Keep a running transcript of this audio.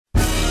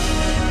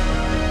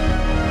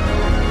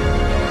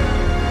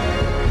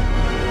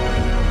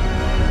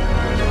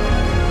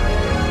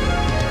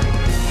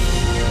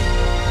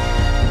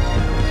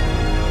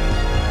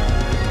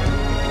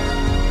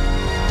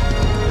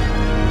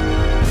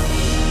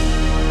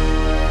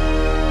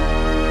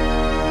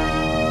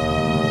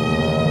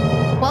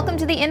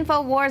to the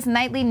INFOWARS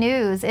Nightly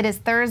News. It is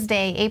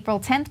Thursday, April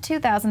 10th,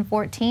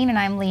 2014, and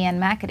I'm Leanne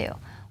McAdoo.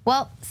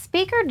 Well,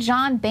 Speaker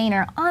John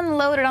Boehner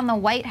unloaded on the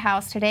White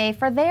House today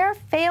for their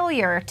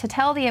failure to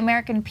tell the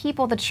American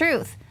people the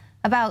truth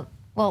about,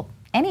 well,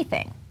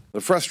 anything.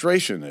 The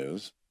frustration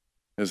is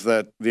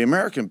that the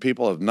American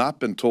people have not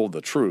been told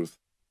the truth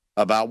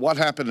about what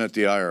happened at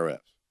the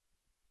IRS.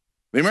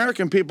 The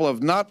American people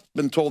have not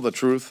been told the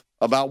truth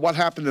about what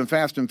happened in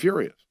Fast and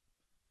Furious.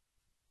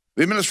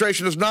 The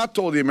administration has not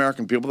told the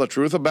American people the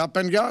truth about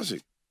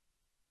Benghazi.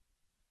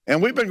 And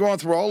we've been going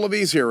through all of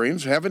these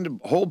hearings, having to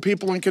hold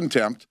people in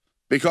contempt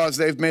because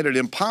they've made it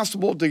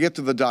impossible to get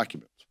to the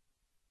documents.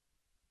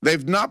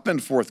 They've not been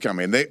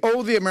forthcoming. They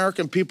owe the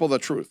American people the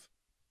truth.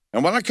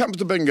 And when it comes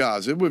to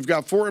Benghazi, we've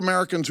got 4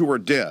 Americans who are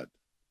dead,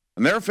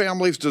 and their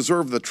families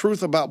deserve the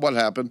truth about what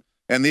happened,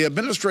 and the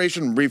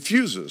administration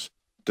refuses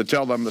to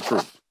tell them the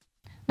truth.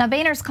 Now,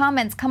 Boehner's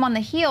comments come on the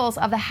heels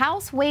of the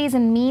House Ways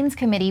and Means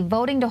Committee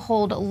voting to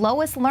hold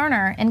Lois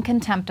Lerner in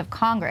contempt of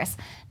Congress.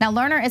 Now,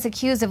 Lerner is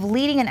accused of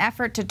leading an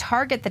effort to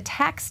target the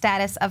tax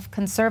status of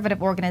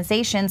conservative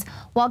organizations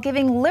while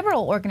giving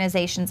liberal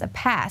organizations a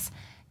pass.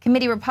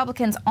 Committee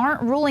Republicans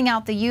aren't ruling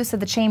out the use of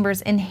the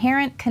chamber's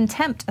inherent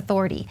contempt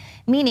authority,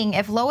 meaning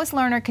if Lois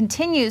Lerner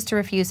continues to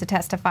refuse to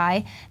testify,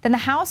 then the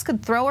House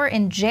could throw her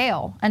in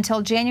jail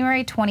until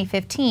January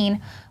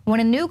 2015, when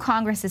a new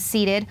Congress is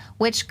seated,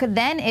 which could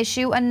then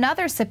issue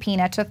another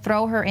subpoena to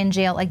throw her in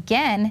jail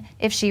again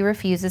if she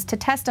refuses to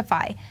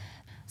testify.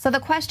 So the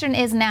question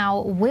is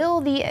now, will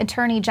the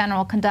Attorney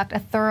General conduct a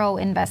thorough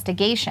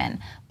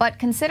investigation? But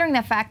considering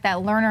the fact that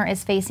Lerner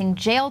is facing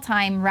jail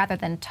time rather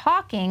than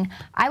talking,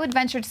 I would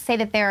venture to say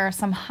that there are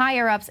some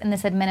higher-ups in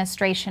this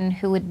administration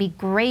who would be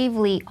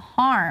gravely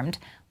harmed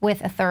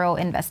with a thorough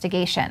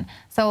investigation.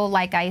 So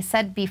like I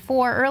said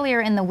before,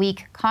 earlier in the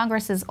week,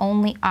 Congress's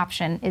only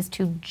option is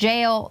to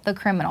jail the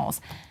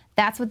criminals.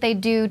 That's what they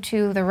do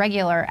to the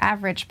regular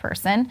average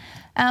person.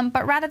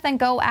 But rather than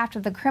go after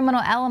the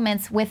criminal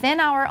elements within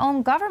our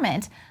own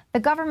government, the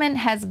government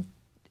has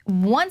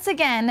once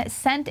again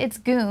sent its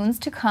goons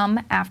to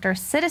come after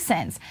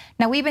citizens.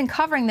 Now, we've been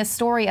covering the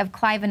story of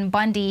Cliven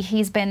Bundy.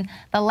 He's been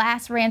the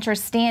last rancher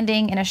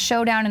standing in a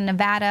showdown in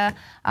Nevada,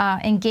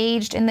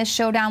 engaged in this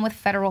showdown with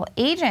federal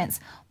agents.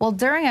 Well,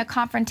 during a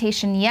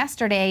confrontation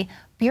yesterday,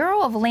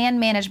 Bureau of Land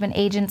Management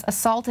agents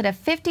assaulted a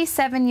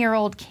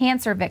 57-year-old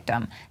cancer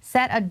victim,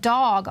 set a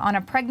dog on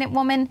a pregnant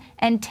woman,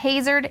 and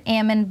tasered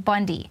Ammon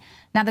Bundy.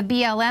 Now, the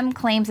BLM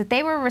claims that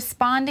they were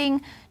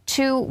responding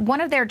to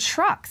one of their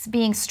trucks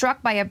being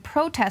struck by a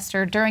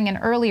protester during an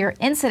earlier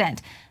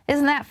incident.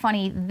 Isn't that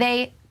funny?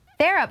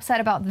 They're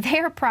upset about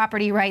their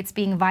property rights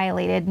being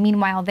violated.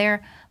 Meanwhile,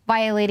 they're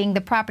violating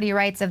the property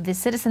rights of the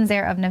citizens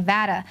there of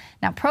Nevada.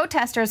 Now,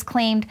 protesters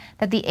claimed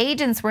that the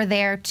agents were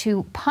there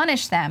to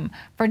punish them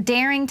for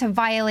daring to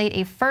violate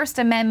a First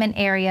Amendment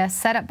area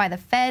set up by the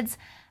feds,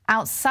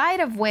 outside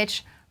of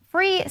which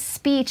free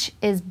speech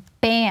is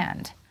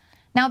banned.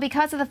 Now,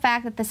 because of the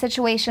fact that the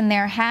situation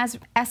there has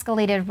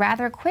escalated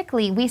rather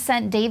quickly, we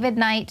sent David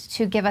Knight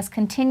to give us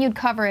continued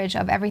coverage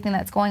of everything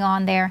that's going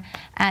on there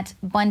at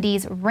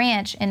Bundy's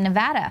ranch in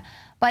Nevada.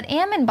 But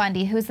Ammon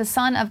Bundy, who's the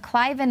son of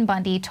Cliven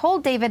Bundy,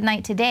 told David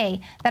Knight today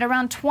that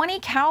around 20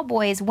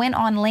 cowboys went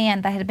on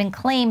land that had been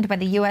claimed by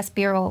the U.S.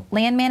 Bureau of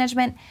Land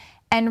Management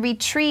and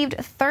retrieved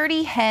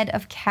 30 head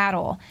of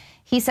cattle.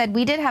 He said,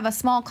 "We did have a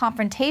small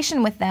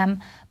confrontation with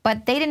them,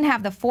 but they didn't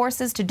have the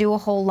forces to do a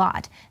whole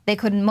lot. They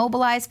couldn't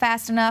mobilize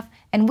fast enough,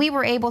 and we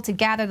were able to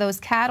gather those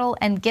cattle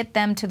and get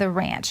them to the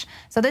ranch."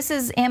 So this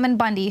is Ammon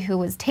Bundy, who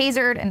was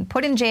tasered and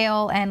put in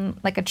jail, and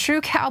like a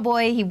true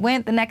cowboy, he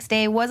went the next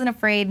day, wasn't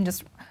afraid, and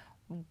just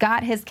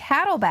got his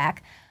cattle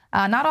back.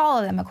 Not all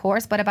of them, of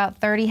course, but about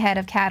 30 head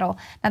of cattle.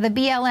 Now, the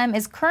BLM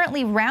is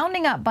currently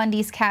rounding up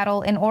Bundy's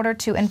cattle in order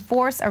to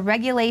enforce a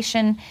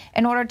regulation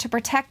in order to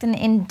protect an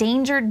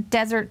endangered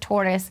desert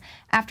tortoise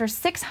after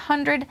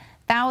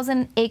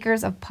 600,000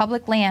 acres of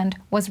public land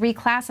was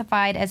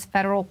reclassified as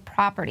federal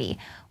property,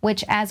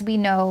 which, as we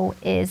know,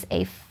 is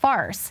a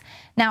farce.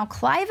 Now,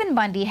 Cliven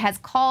Bundy has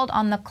called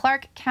on the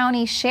Clark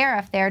County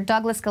Sheriff there,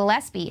 Douglas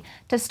Gillespie,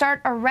 to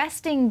start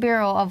arresting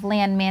Bureau of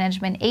Land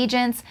Management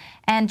agents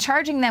and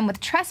charging them with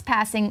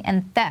trespassing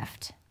and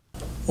theft.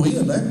 We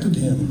elected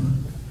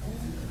him,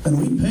 and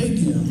we paid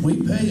him. We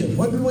pay him.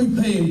 What did we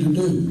pay him to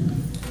do?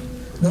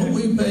 Don't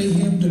we pay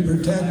him to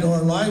protect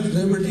our lives,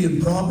 liberty,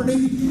 and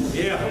property?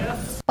 Yeah.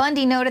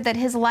 Bundy noted that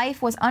his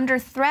life was under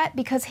threat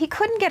because he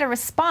couldn't get a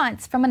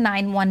response from a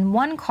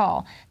 911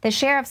 call. The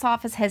sheriff's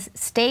office has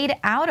stayed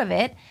out of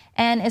it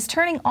and is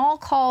turning all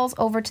calls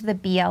over to the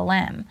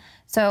BLM.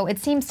 So it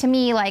seems to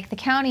me like the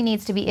county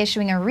needs to be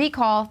issuing a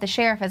recall. The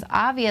sheriff has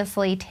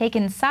obviously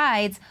taken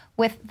sides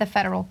with the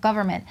federal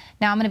government.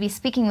 Now, I'm going to be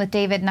speaking with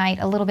David Knight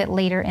a little bit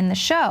later in the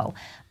show.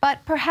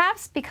 But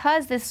perhaps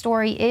because this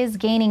story is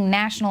gaining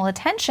national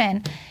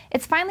attention,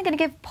 it's finally going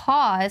to give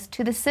pause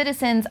to the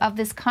citizens of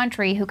this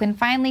country who can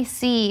finally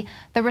see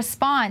the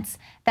response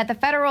that the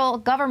federal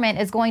government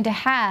is going to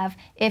have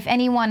if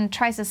anyone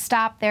tries to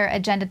stop their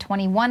Agenda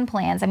 21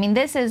 plans. I mean,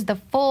 this is the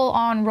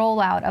full-on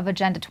rollout of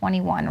Agenda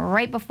 21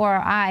 right before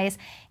our eyes.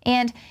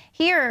 And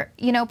here,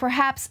 you know,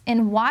 perhaps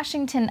in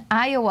Washington,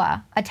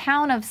 Iowa, a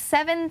town of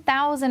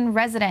 7,000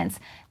 residents,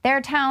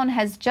 their town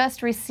has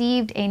just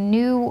received a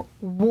new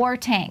war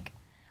tank.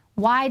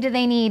 Why do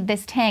they need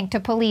this tank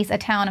to police a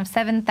town of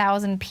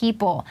 7,000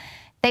 people?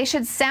 They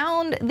should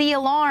sound the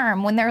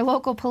alarm when their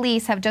local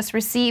police have just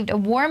received a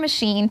war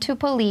machine to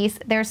police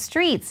their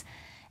streets.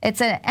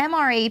 It's an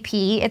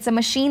MRAP. It's a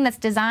machine that's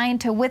designed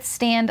to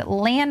withstand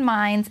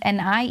landmines and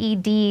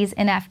IEDs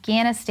in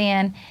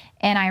Afghanistan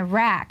and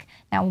Iraq.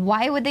 Now,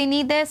 why would they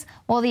need this?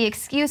 Well, the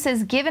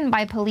excuses given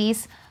by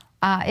police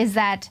is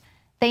that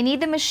they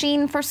need the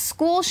machine for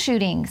school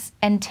shootings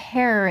and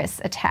terrorist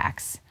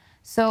attacks.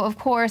 So, of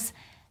course,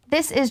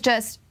 this is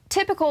just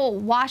typical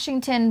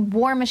Washington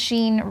war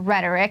machine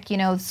rhetoric, you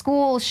know,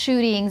 school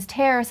shootings,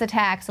 terrorist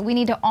attacks. So we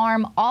need to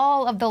arm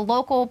all of the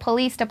local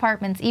police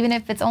departments, even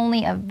if it's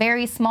only a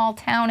very small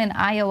town in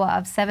Iowa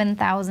of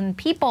 7,000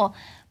 people.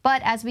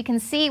 But as we can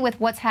see with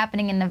what's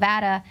happening in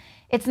Nevada,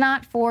 it's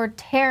not for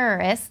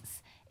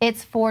terrorists.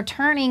 It's for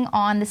turning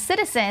on the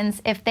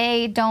citizens if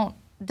they don't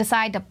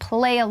decide to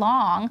play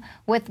along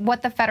with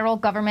what the federal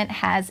government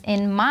has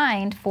in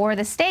mind for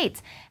the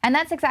states. And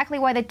that's exactly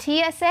why the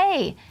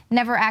TSA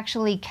never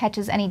actually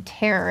catches any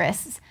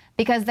terrorists,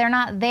 because they're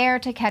not there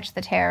to catch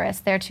the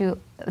terrorists.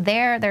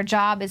 Their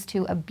job is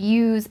to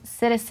abuse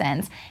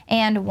citizens.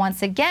 And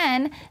once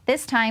again,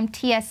 this time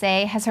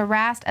TSA has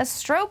harassed a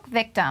stroke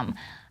victim,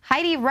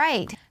 Heidi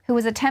Wright, who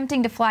was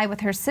attempting to fly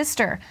with her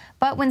sister.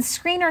 But when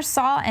screeners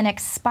saw an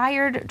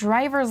expired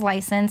driver's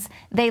license,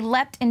 they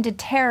leapt into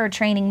terror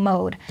training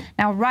mode.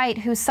 Now, Wright,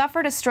 who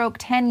suffered a stroke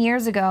 10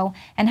 years ago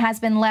and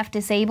has been left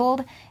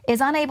disabled,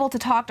 is unable to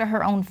talk to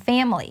her own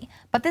family.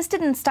 But this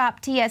didn't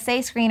stop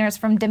TSA screeners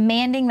from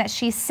demanding that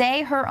she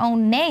say her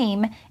own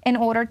name in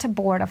order to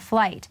board a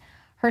flight.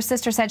 Her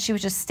sister said she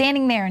was just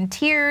standing there in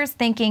tears,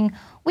 thinking,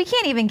 "We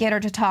can't even get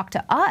her to talk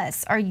to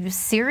us. Are you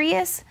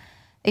serious?"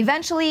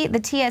 Eventually,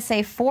 the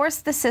TSA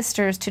forced the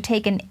sisters to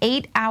take an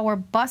 8-hour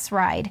bus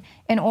ride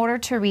in order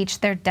to reach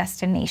their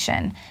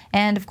destination.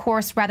 And of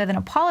course, rather than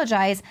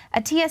apologize,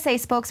 a TSA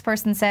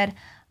spokesperson said,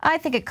 "I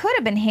think it could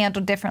have been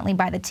handled differently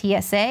by the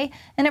TSA,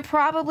 and it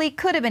probably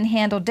could have been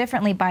handled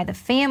differently by the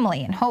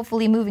family. And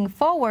hopefully moving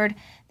forward,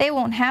 they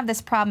won't have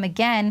this problem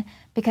again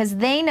because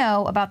they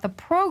know about the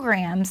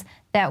programs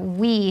that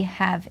we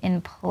have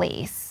in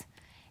place."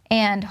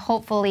 And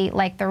hopefully,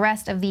 like the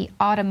rest of the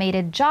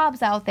automated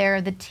jobs out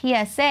there, the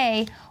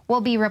TSA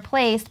will be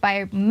replaced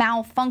by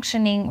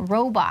malfunctioning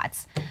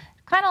robots.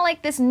 Kind of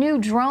like this new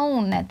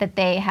drone that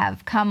they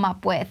have come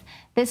up with.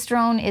 This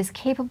drone is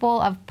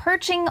capable of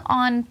perching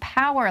on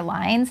power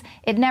lines.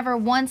 It never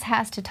once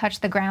has to touch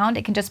the ground.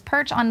 It can just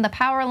perch on the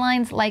power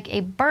lines like a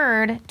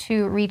bird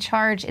to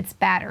recharge its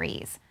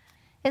batteries.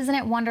 Isn't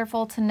it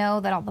wonderful to know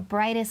that all the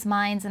brightest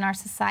minds in our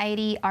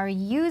society are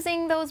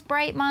using those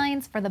bright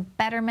minds for the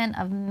betterment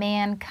of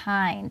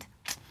mankind?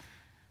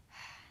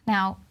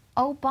 Now,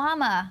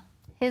 Obama,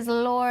 his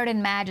Lord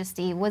and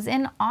Majesty, was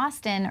in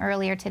Austin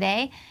earlier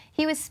today.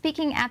 He was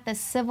speaking at the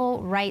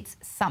Civil Rights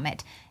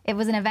Summit. It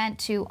was an event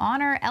to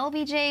honor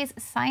LBJ's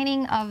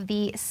signing of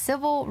the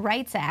Civil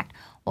Rights Act.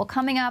 Well,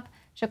 coming up,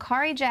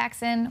 Sha'Carri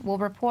Jackson will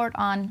report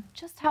on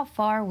just how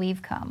far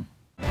we've come.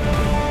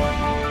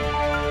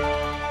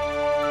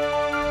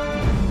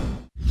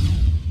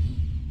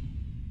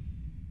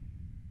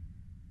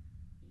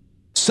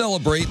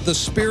 Celebrate the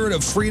spirit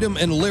of freedom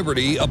and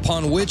liberty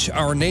upon which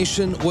our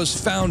nation was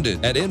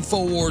founded at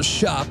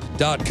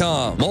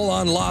INFOWARSShop.com.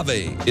 Molon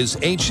Lave is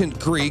ancient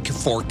Greek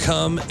for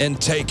come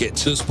and take it.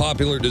 This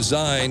popular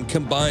design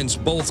combines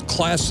both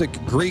classic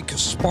Greek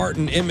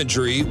Spartan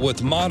imagery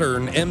with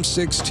modern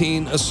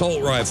M16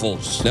 assault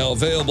rifles. Now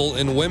available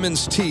in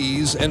women's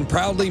tees and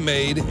proudly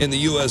made in the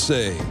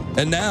USA.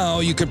 And now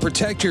you can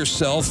protect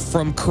yourself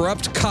from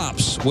corrupt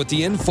cops with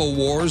the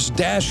INFOWARS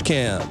dash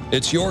cam.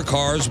 It's your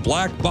car's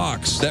black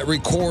box that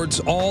records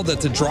all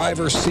that the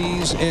driver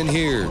sees and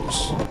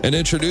hears. And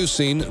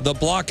introducing the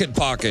Block It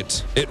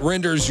Pocket. It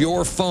renders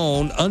your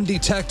phone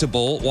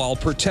undetectable while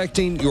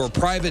protecting your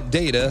private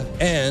data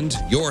and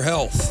your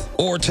health.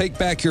 Or take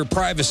back your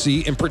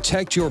privacy and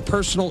protect your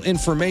personal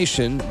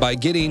information by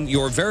getting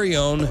your very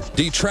own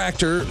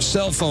Detractor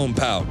cell phone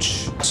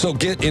pouch. So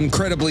get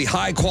incredibly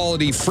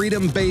high-quality,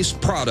 freedom-based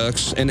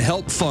products and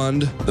help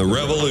fund the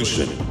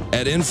revolution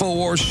at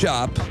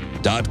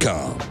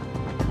INFOWARSShop.com.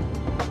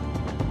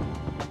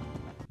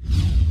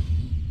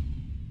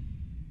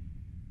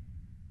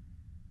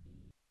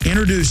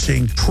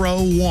 Introducing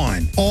Pro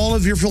One. All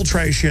of your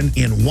filtration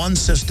in one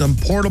system,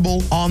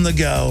 portable, on the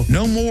go.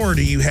 No more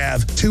do you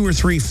have 2 or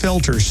 3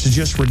 filters to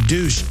just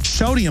reduce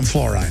sodium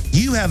fluoride.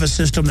 You have a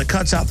system that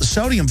cuts out the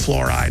sodium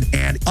fluoride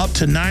and up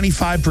to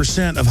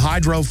 95% of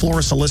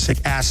hydrofluorosilicic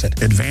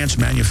acid. Advanced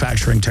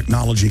manufacturing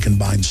technology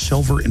combines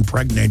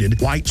silver-impregnated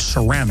white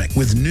ceramic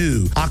with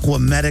new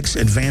Aquamedics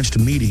advanced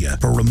media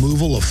for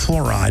removal of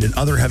fluoride and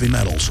other heavy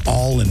metals,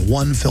 all in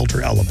one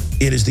filter element.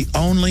 It is the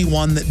only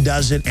one that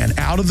does it, and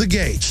out of the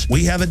gates,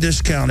 we have it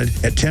discounted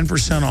at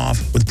 10%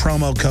 off with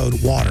promo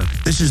code WATER.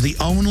 This is the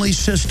only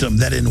system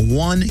that in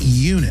one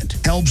unit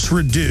helps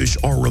reduce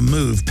or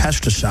remove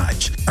pesticides,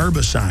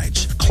 herbicides,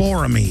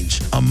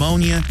 chloramines,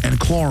 ammonia, and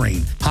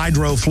chlorine,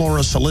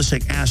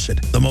 hydrofluorosilicic acid,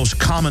 the most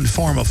common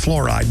form of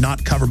fluoride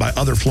not covered by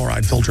other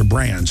fluoride filter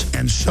brands,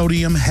 and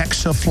sodium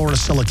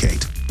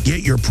hexafluorosilicate.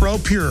 Get your Pro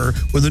Pure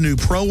with the new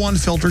Pro 1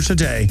 filter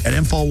today at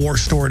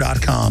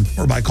InfoWarsStore.com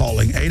or by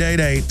calling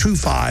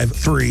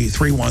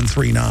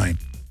 888-253-3139.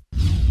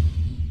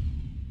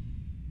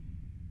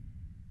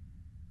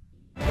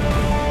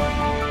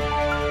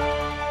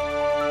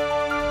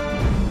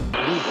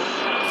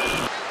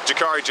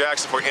 Jakari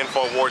Jackson for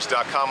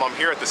InfoWars.com. I'm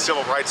here at the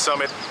Civil Rights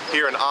Summit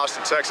here in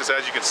Austin, Texas.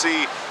 As you can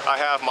see, I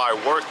have my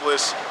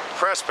worthless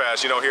press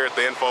pass. You know, here at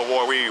the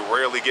InfoWar, we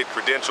rarely get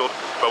credentialed,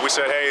 but we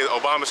said, hey,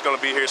 Obama's going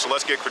to be here, so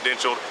let's get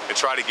credentialed and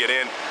try to get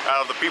in.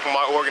 Out of the people in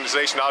my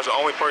organization, I was the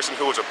only person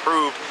who was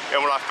approved,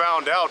 and when I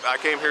found out, I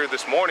came here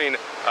this morning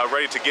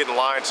ready to get in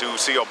line to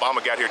see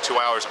Obama. Got here 2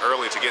 hours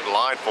early to get in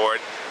line for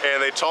it,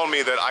 and they told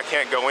me that I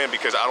can't go in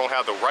because I don't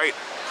have the right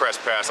press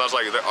pass. I was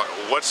like,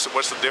 what's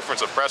the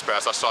difference of press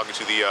pass? I was talking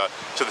to the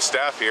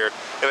staff here,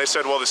 and they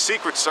said, well, the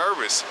Secret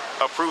Service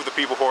approved the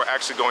people who are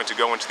actually going to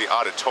go into the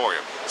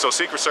auditorium. So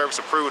Secret Service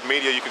approved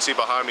media. You can see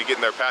behind me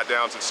getting their pat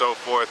downs and so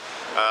forth.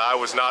 I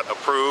was not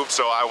approved,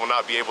 so I will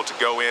not be able to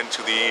go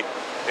into the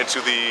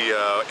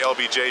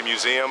LBJ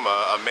Museum.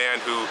 A man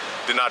who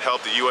did not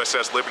help the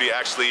USS Liberty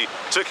actually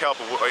took help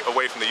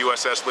away from the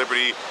USS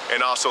Liberty,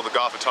 and also the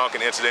Gulf of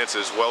Tonkin incidents,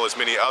 as well as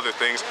many other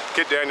things.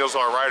 Kit Daniels,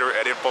 our writer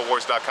at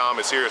InfoWars.com,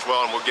 is here as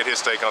well, and we'll get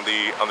his take on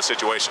the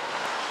situation.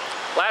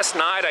 Last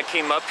night I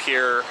came up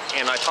here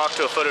and I talked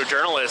to a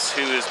photojournalist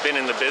who has been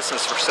in the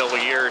business for several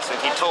years, and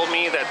he told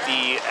me that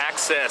the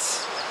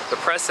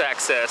press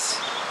access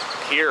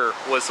here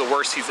was the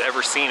worst he's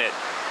ever seen it.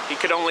 He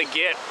could only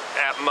get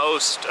at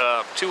most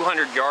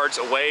 200 yards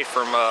away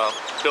from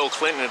Bill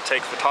Clinton to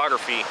take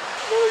photography.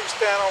 Literally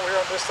stand over here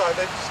on this side.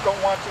 They just don't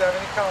want you to have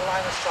any kind of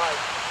line of sight.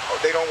 Oh,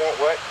 they don't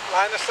want what?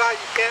 Line of sight,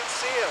 you can't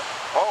see them.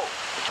 Oh.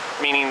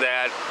 Meaning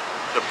that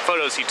the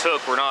photos he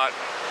took were not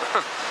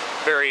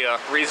very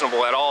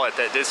reasonable at all at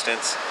that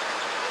distance.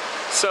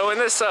 So, and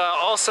this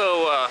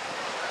also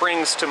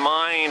brings to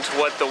mind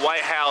what the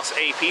White House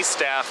AP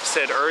staff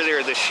said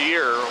earlier this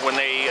year when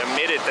they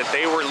admitted that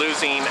they were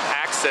losing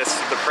access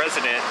to the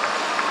president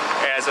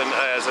as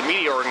a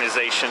media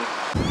organization.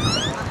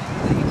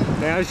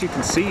 Now, as you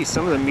can see,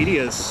 some of the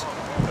media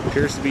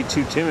appears to be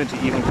too timid to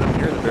even come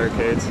near the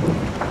barricades.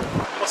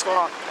 What's going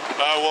on?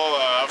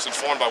 I was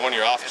informed by one of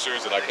your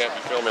officers that I can't be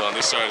filming on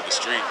this side of the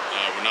street.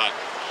 We're not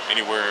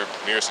anywhere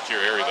near a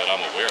secure area that I'm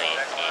aware of.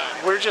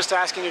 We're just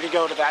asking you to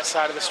go to that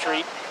side of the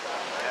street.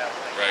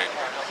 Right.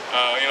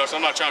 So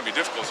I'm not trying to be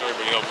difficult, sir,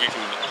 but, we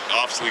can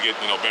obviously get,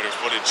 better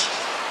footage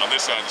on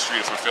this side of the street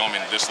if we're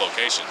filming this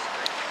location.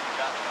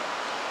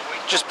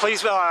 Just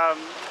please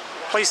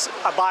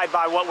abide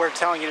by what we're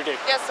telling you to do.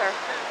 Yes, sir.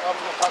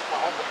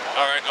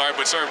 All right,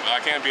 but sir, I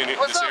can't be in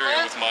this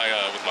area with my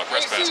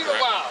press pass,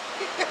 correct?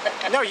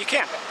 No, you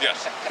can't.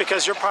 Yes.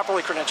 Because you're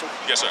properly credentialed.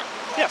 Yes, sir.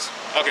 Yes.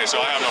 Okay, so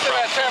I have no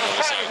problem on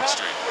this side of the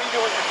street. What are you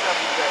doing yourself?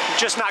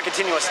 Just not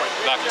continuously.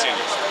 Not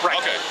continuous. Right.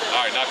 Okay.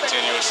 All right, not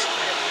continuous.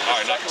 All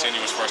right, not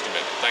continuous First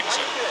Amendment. Thank you,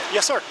 sir.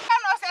 Yes, sir.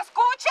 Nos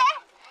escuche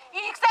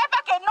y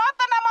sepa que no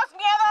tenemos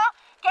miedo,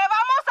 que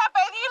vamos a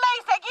pedirle y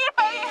seguir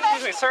pedirle.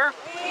 Excuse me, sir.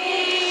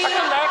 How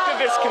come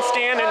activists can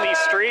stand in the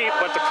street,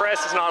 but the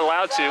press is not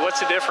allowed to? What's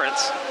the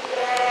difference?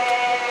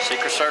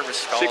 Secret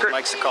Service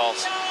makes the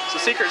calls. So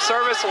Secret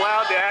Service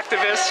allowed the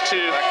activists to...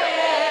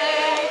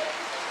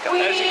 As you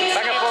can see,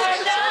 Secret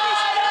Service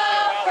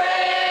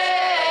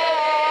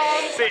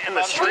sit in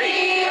the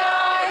street.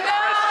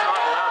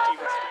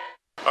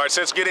 All right,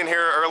 since getting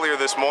here earlier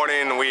this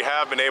morning, we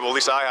have been able, at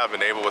least I have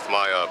been able with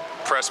my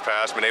press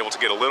pass, been able to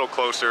get a little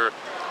closer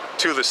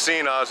to the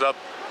scene. I was up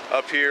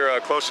here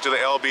closer to the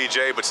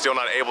LBJ, but still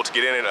not able to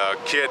get in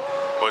it. Kit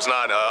was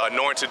not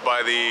anointed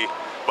by the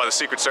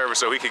Secret Service,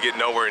 so he could get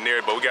nowhere near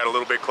it, but we got a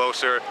little bit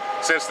closer.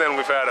 Since then,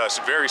 we've had a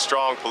very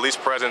strong police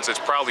presence. It's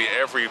probably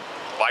every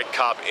bike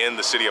cop in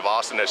the city of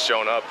Austin that's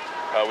shown up.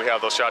 We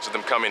have those shots of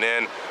them coming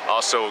in.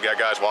 Also, we got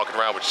guys walking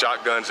around with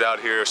shotguns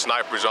out here,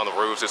 snipers on the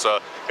roofs. It's a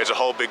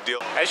whole big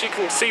deal. As you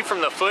can see from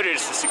the footage,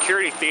 the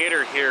security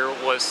theater here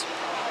was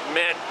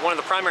meant, one of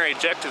the primary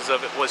objectives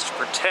of it was to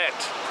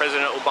protect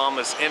President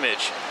Obama's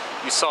image.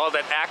 You saw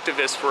that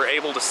activists were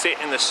able to sit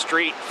in the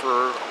street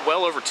for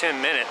well over 10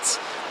 minutes,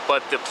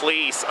 but the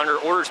police, under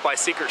orders by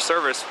Secret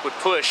Service, would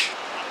push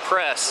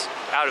press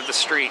out of the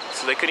street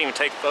so they couldn't even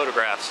take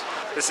photographs.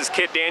 This is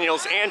Kit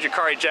Daniels and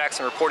Jakari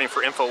Jackson reporting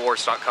for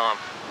InfoWars.com.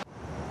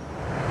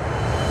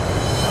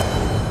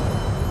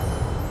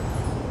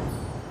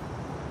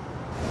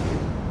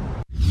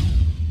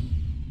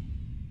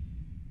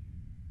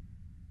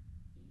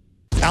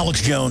 Alex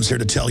Jones here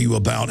to tell you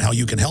about how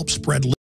you can help spread